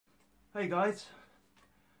Hey guys,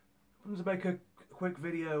 I wanted to make a quick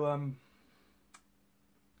video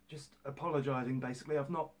just apologising basically. I've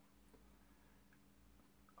not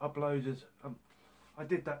uploaded, I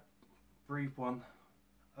did that brief one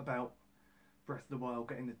about Breath of the Wild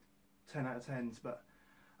getting the 10 out of 10s, but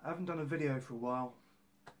I haven't done a video for a while.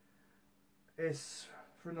 It's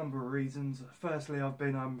for a number of reasons. Firstly, I've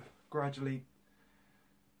been gradually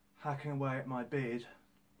hacking away at my beard.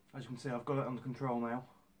 As you can see, I've got it under control now.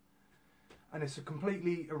 And it's a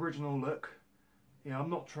completely original look. You know, I'm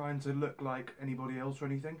not trying to look like anybody else or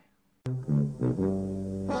anything.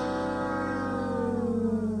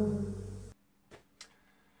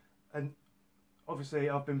 And obviously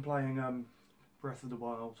I've been playing Breath of the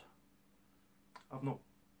Wild. I've not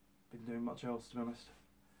been doing much else, to be honest.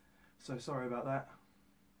 So sorry about that.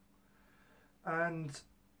 And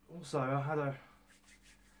also I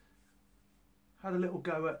had a little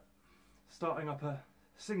go at starting up a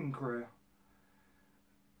singing career,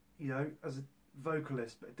 you know, as a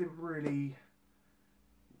vocalist, but it didn't really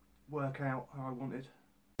work out how I wanted.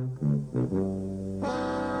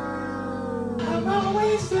 I'm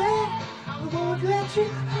always there, I won't let you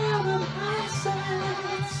out of my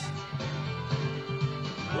sight.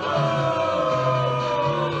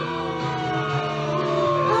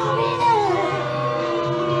 I'll be there.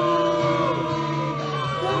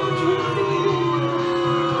 Don't you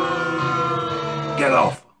feel? Get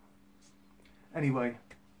off! Anyway,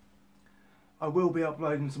 I will be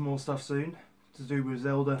uploading some more stuff soon to do with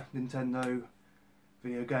Zelda, Nintendo,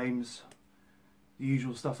 video games, the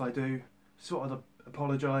usual stuff I do. Sort of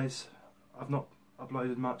apologise, I've not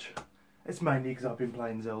uploaded much. It's mainly because I've been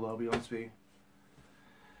playing Zelda, I'll be honest with you.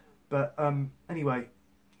 But anyway,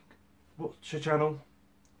 watch the channel.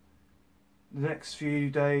 The next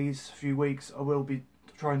few days, few weeks, I will be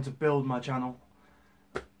trying to build my channel.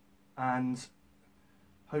 And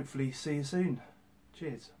hopefully see you soon.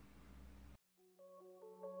 Cheers.